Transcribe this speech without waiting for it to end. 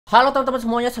Halo teman-teman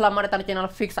semuanya, selamat datang di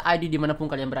channel vix.id dimanapun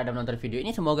kalian berada menonton video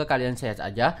ini. Semoga kalian sehat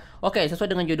aja. Oke,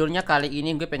 sesuai dengan judulnya, kali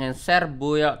ini gue pengen share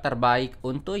build terbaik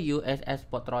untuk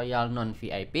USS Pot Royal non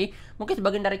VIP. Mungkin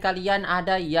sebagian dari kalian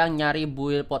ada yang nyari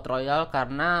build Pot Royal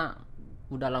karena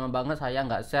udah lama banget saya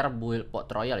nggak share build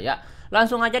Pot Royal ya.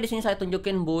 Langsung aja di sini saya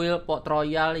tunjukin build Pot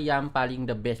Royal yang paling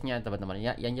the bestnya teman-teman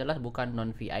ya. Yang jelas bukan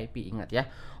non VIP, ingat ya.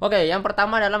 Oke, yang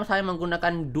pertama adalah saya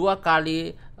menggunakan 2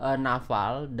 kali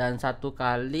naval dan 1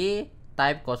 kali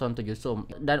Type 07 zoom.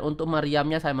 Dan untuk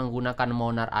meriamnya saya menggunakan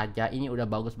Monarch aja. Ini udah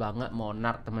bagus banget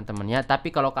Monarch teman-teman ya.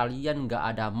 Tapi kalau kalian nggak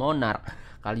ada Monarch,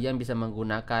 kalian bisa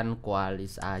menggunakan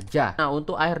Qualis aja. Nah,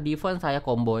 untuk air defense saya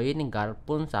komboin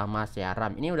Garpun sama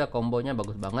Searam. Ini udah kombonya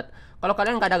bagus banget. Kalau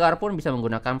kalian nggak ada Garpun bisa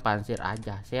menggunakan Pansir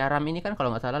aja. Searam ini kan kalau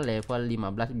nggak salah level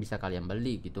 15 bisa kalian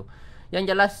beli gitu.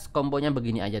 Yang jelas kombonya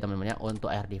begini aja teman-teman ya.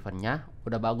 Untuk air defense-nya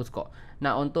udah bagus kok.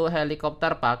 Nah, untuk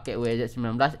helikopter pakai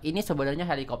WZ-19. Ini sebenarnya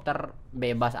helikopter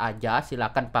bebas aja,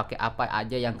 silakan pakai apa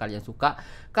aja yang kalian suka.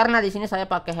 Karena di sini saya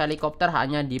pakai helikopter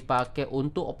hanya dipakai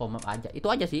untuk open map aja.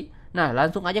 Itu aja sih. Nah,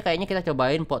 langsung aja kayaknya kita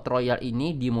cobain Pot Royal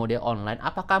ini di mode online.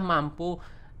 Apakah mampu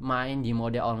main di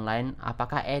mode online?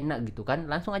 Apakah enak gitu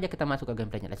kan? Langsung aja kita masuk ke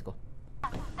gameplaynya. Let's go.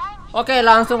 Oke,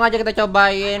 langsung aja kita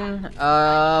cobain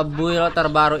build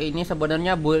terbaru ini.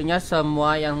 Sebenarnya buildnya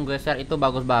semua yang gue share itu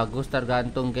bagus-bagus,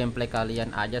 tergantung gameplay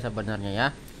kalian aja sebenarnya ya.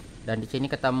 Dan di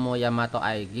sini ketemu Yamato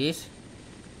Aegis.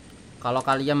 Kalau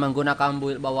kalian menggunakan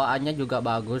build bawaannya juga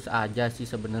bagus aja sih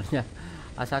sebenarnya.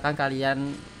 Asalkan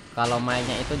kalian kalau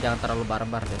mainnya itu jangan terlalu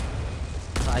barbar deh.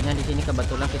 Soalnya di sini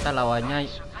kebetulan kita lawannya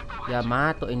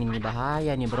Yamato, ini nih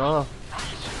bahaya nih bro.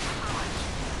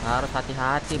 Harus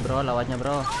hati-hati bro lawannya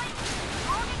bro.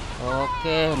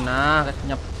 Oke, nah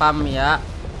nyepam ya.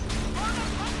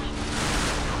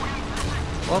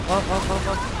 Oh.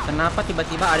 Kenapa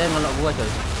tiba-tiba ada yang ngelok gua coy?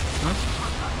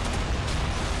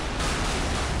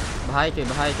 Bahaya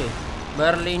coy.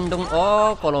 Berlindung.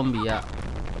 Oh, Kolombia.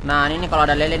 Nah, ini kalau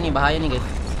ada lele nih bahaya nih guys.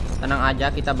 Tenang aja,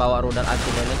 kita bawa rudal anti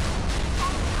lele.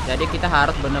 Jadi kita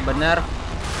harus bener-bener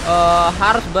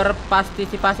harus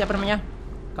berpartisipasi apa namanya?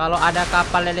 Kalau ada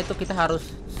kapal lele itu kita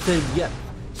harus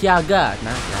siaga.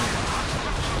 Nah,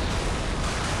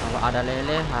 kalau ada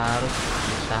lele harus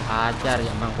kita hajar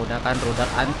yang menggunakan rudal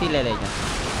anti lelenya.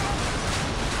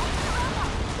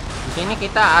 Di sini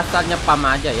kita asal nyepam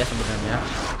aja ya sebenarnya.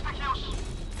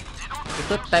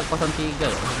 Itu Type 03 ya,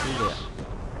 03 ya.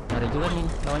 Ngeri juga nih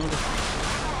lawannya guys.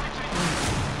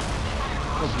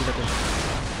 Oh gila tuh.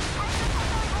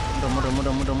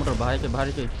 Mundur bahaya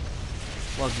coy.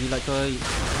 Wah gila coy.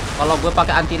 Kalau gue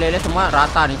pakai anti lele semua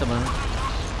rata nih teman.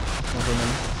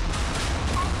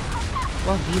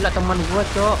 Wah gila teman gue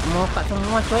cok, mau kat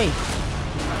semua coy.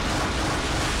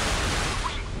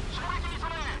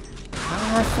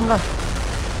 Asem lah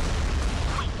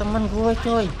teman gue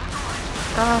coy,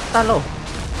 rata loh.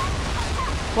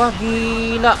 Wah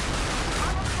gila,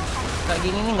 kayak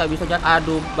gini nih nggak bisa jalan.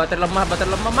 Aduh, baterai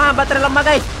lemah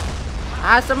guys.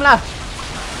 Asem lah.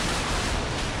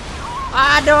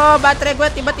 Aduh, baterai gue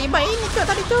tiba-tiba ini cok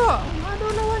tadi cok. Aduh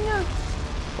lawannya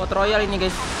Pot Royal ini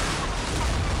guys.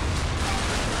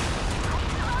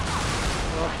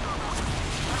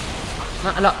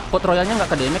 Nah lah, Pot Royalnya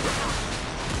nggak ke damage ya?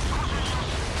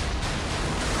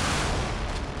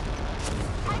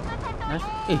 Nice.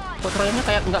 Pot Royalnya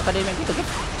kayak nggak ke damage gitu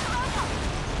guys.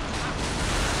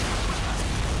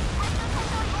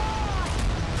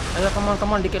 Ayo come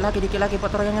on, dikit lagi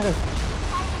Pot Royalnya guys.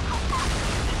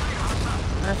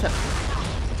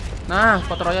 Nah,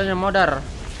 Pot Royalnya modar.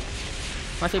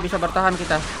 Masih bisa bertahan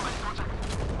kita.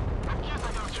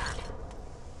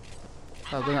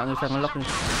 Gue nggak bisa ngelok nih.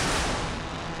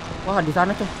 Wah di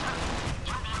sana tuh.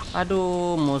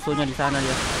 Aduh, musuhnya di sana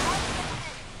dia.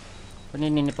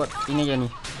 Ini pot, ini aja nih,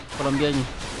 Kolombia ini.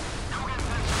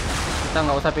 Kita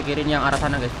nggak usah pikirin yang arah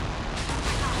sana guys.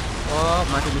 Oh,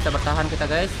 masih bisa bertahan kita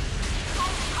guys.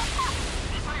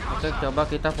 Oke, coba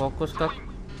kita fokus ke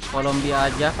Kolombia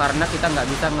aja karena kita nggak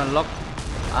bisa ngelok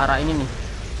arah ini nih.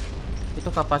 Itu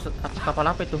kapal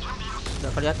apa itu?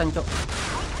 Nggak kelihatan cok.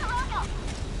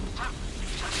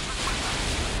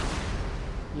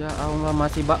 Ya Allah,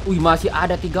 masih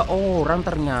ada 3 orang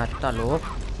ternyata loh.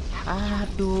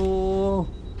 Aduh,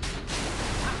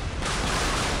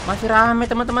 masih rame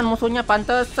teman-teman musuhnya,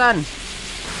 pantesan.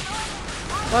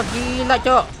 Wah gila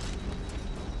cok.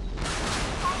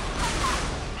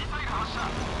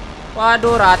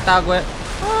 Waduh, rata gue.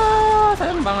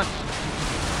 Sayang banget.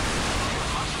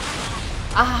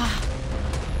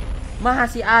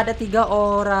 Masih ada 3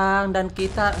 orang dan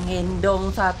kita ngendong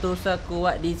 1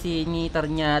 sekuat di sini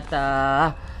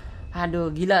ternyata. Aduh,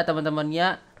 gila teman-teman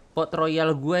ya. pot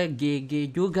royal gue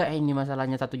GG juga ini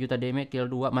masalahnya. 1 juta damage, kill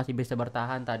 2, masih bisa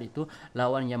bertahan. Tadi tuh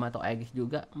lawan Yamato Aegis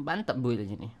juga mantap build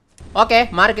ini. Oke,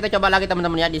 mari kita coba lagi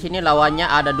teman-teman ya. Di sini lawannya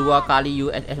ada 2 kali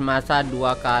USS masa,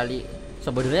 2 kali.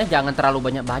 Sebenarnya jangan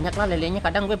terlalu banyak-banyak lah lelenya.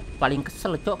 Kadang gue paling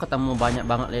kesel cok ketemu banyak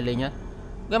banget lelenya.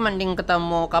 Gue mending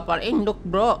ketemu kapal induk,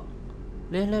 bro.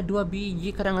 Lele 2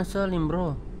 biji kadang ngeselin,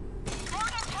 bro.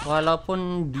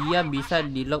 Walaupun dia bisa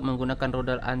di lock menggunakan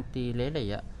rudal anti lele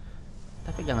ya,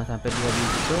 tapi jangan sampai 2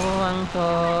 biji doang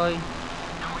coy.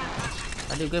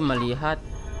 Tadi gue melihat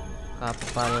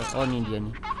kapal, oh ini dia nih,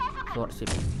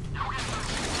 Warship.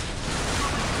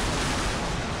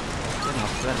 Oke,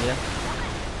 nge-flare ya.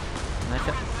 Nah,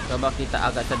 coba kita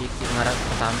agak sedikit ngarah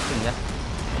ke samping ya,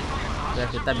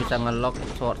 biar kita bisa nge-lock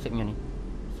Warshipnya nih.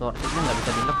 Warshipnya nggak bisa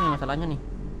di lock nih masalahnya nih.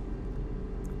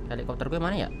 Helikopter gue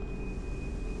mana ya?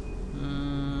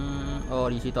 Oh,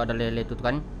 di situ ada lele tuh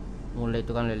kan. Mulai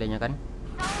itu kan lelenya kan.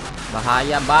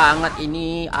 Bahaya banget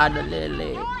ini ada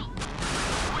lele.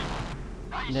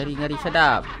 Ngeri-ngeri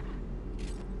sedap.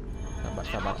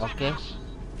 Sabar. Oke.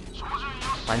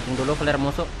 Pancing dulu flare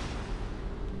musuh.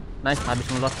 Nice, habis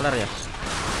ngelos flare ya.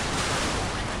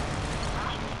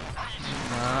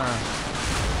 Nah.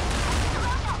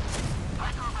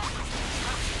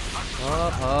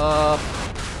 Hop.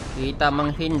 Kita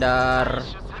menghindar.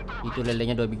 Itu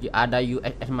lelenya 2 biji. Ada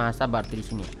USS masa berarti di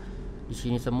sini. Di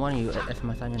sini semua nih USS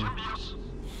masanya nih.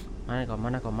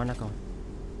 Mana kau?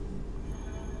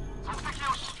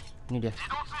 Ini dia.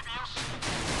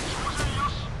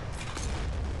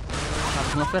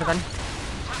 Harus nge-flare kan?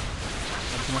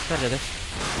 Harus nge-flare ya guys.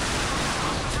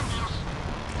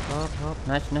 Hop.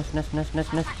 Nice.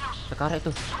 Sekarang itu.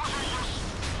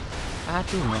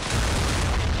 Aduh, nice.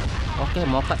 Oke,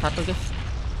 mau cut 1 guys.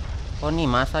 Oh nih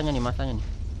masanya nih.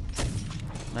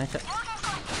 Nice.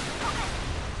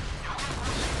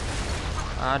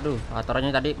 Aduh,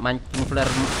 aturannya tadi mancing flare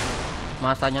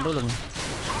masanya dulu nih.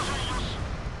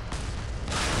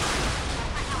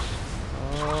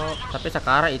 Oh, tapi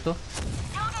sekarang itu.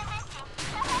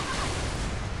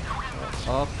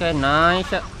 Oke,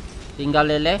 nice.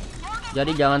 Tinggal lele.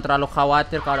 Jadi jangan terlalu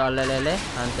khawatir kalau ada lele,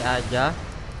 nanti aja.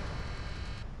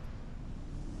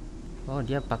 Oh,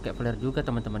 dia pakai flare juga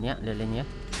teman-teman ya, lelenya.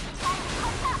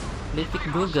 Listrik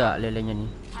juga lelenya nih.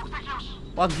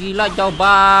 Wah gila, jauh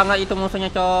banget itu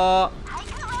musuhnya cok.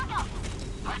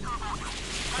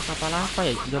 Itu kapal apa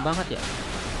ya, jauh banget ya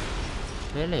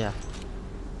lele ya.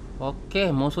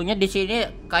 Oke, musuhnya di sini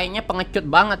kayaknya pengecut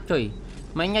banget coy,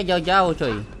 mainnya jauh-jauh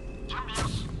coy.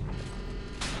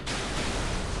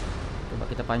 Coba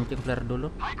kita pancing flare dulu.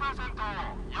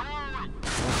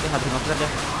 Oke, habis nge-flare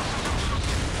deh.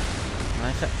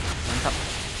 Nice, mantap.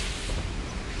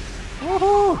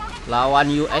 Lawan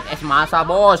USS masa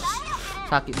bos.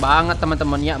 Sakit banget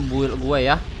teman-teman ya build gue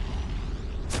ya.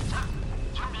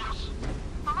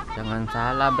 Jangan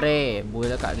salah bre,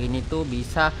 build kayak gini tuh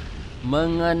bisa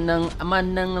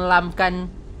menenggelamkan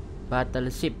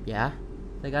battleship ya.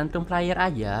 Tergantung player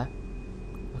aja.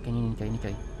 Oke, ini coy.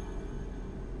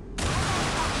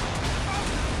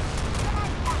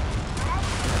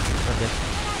 Oke.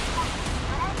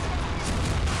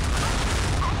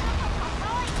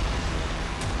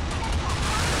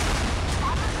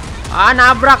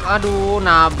 Nabrak. Aduh,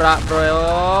 nabrak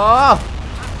bro.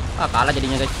 Kalah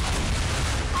jadinya guys.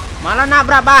 Malah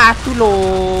nabrak batu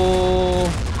loh.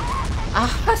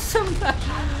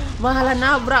 Malah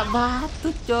nabrak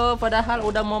batu coy. Padahal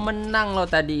udah mau menang loh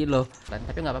tadi loh.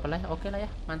 Tapi nggak apa-apa lah. Oke lah ya,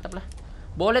 mantap lah.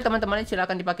 Boleh teman-teman,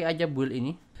 silahkan dipakai aja build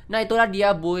ini. Nah, itulah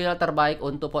dia build terbaik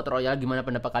untuk pot royal. Gimana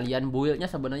pendapat kalian?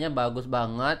 Buildnya sebenarnya bagus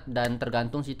banget dan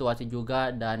tergantung situasi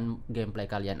juga dan gameplay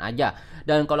kalian aja.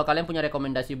 Dan kalau kalian punya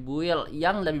rekomendasi build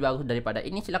yang lebih bagus daripada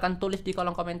ini, silahkan tulis di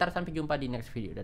kolom komentar. Sampai jumpa di next video.